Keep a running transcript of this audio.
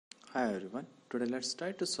Hi everyone, today let's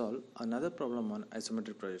try to solve another problem on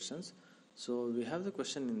isometric projections. So we have the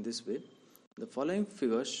question in this way. The following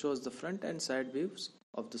figure shows the front and side views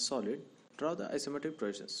of the solid. Draw the isometric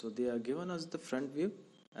projections. So they are given us the front view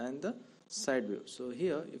and the side view. So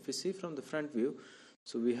here if we see from the front view,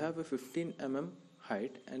 so we have a 15 mm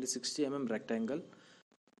height and a 60 mm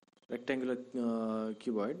rectangular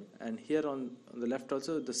cuboid, and here on the left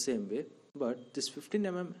also the same way, but this 15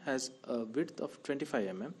 mm has a width of 25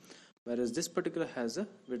 mm, whereas this particular has a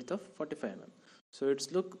width of 45 mm. So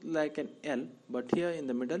it's look like an L, but here in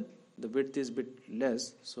the middle the width is bit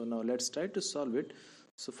less. So now let's try to solve it.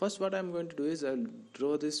 So first what I'm going to do is I'll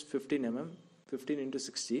draw this 15 mm, 15 into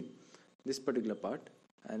 60, this particular part,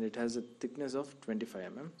 and it has a thickness of 25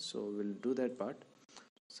 mm. So we'll do that part.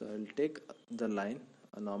 So I'll take the line,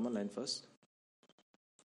 a normal line first.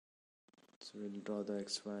 So we'll draw the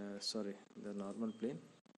the normal plane,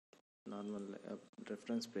 normal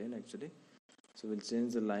reference plane actually. So we'll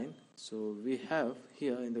change the line. So we have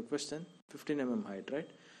here in the question 15 mm height, right,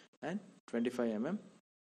 and 25 mm.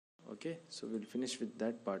 Okay, so we'll finish with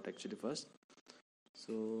that part actually first.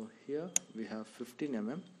 So here we have 15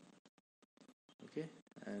 mm, okay,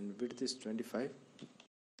 and width is 25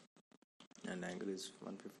 and angle is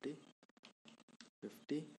 150,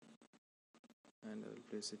 50, and I will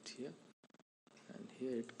place it here, and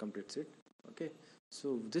here it completes it. Okay,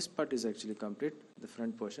 so this part is actually complete, the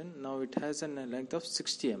front portion. Now it has a length of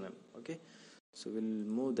 60 mm. Okay, so we'll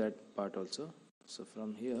move that part also. So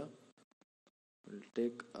from here we'll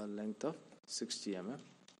take a length of 60 mm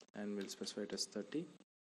and we'll specify it as 30,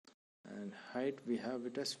 and height we have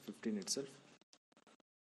it as 15 itself,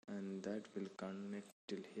 and that will connect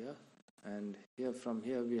till here, and here from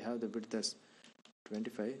here we have the width as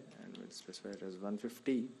 25 and we'll specify it as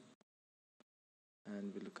 150,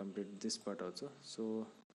 and we'll complete this part also. So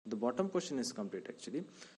the bottom portion is complete actually.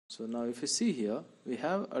 So now if you see here, we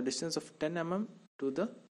have a distance of 10 mm to the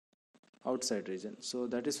outside region, so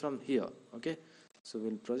that is from here. Okay, so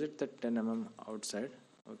we'll project that 10 mm outside.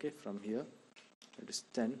 Okay, from here it is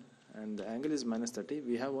 10 and the angle is minus 30.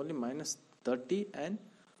 We have only minus 30 and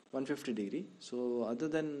 150 degree, so other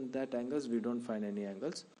than that angles we don't find any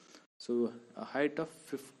angles. So a height of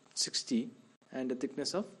 60 and a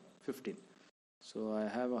thickness of 15. So I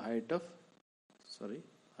have a height of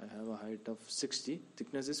 60,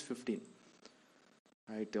 thickness is 15,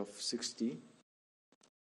 height of 60.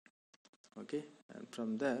 Okay, and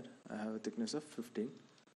from there I have a thickness of 15,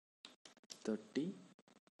 30,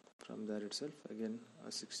 from there itself again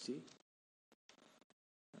a 60,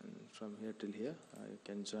 and from here till here I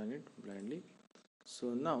can join it blindly.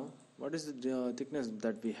 So now what is the thickness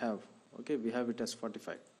that we have? Okay, we have it as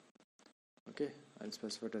 45. Okay, I'll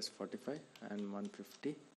specify it as 45 and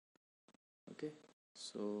 150. Okay,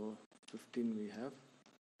 so 15 we have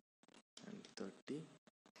and 30,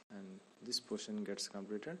 and this portion gets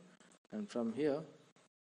completed, and from here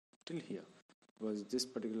till here, because this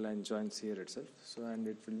particular line joins here itself, so and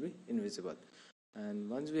it will be invisible. And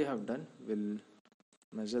once we have done, we'll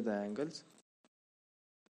measure the angles.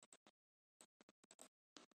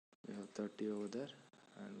 We have 30 over there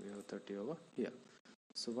and we have 30 over here.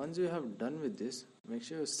 So once you have done with this, make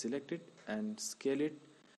sure you select it and scale it,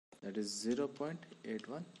 that is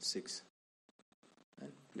 0.816,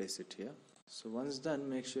 and place it here. So once done,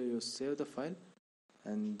 make sure you save the file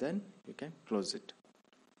and then you can close it.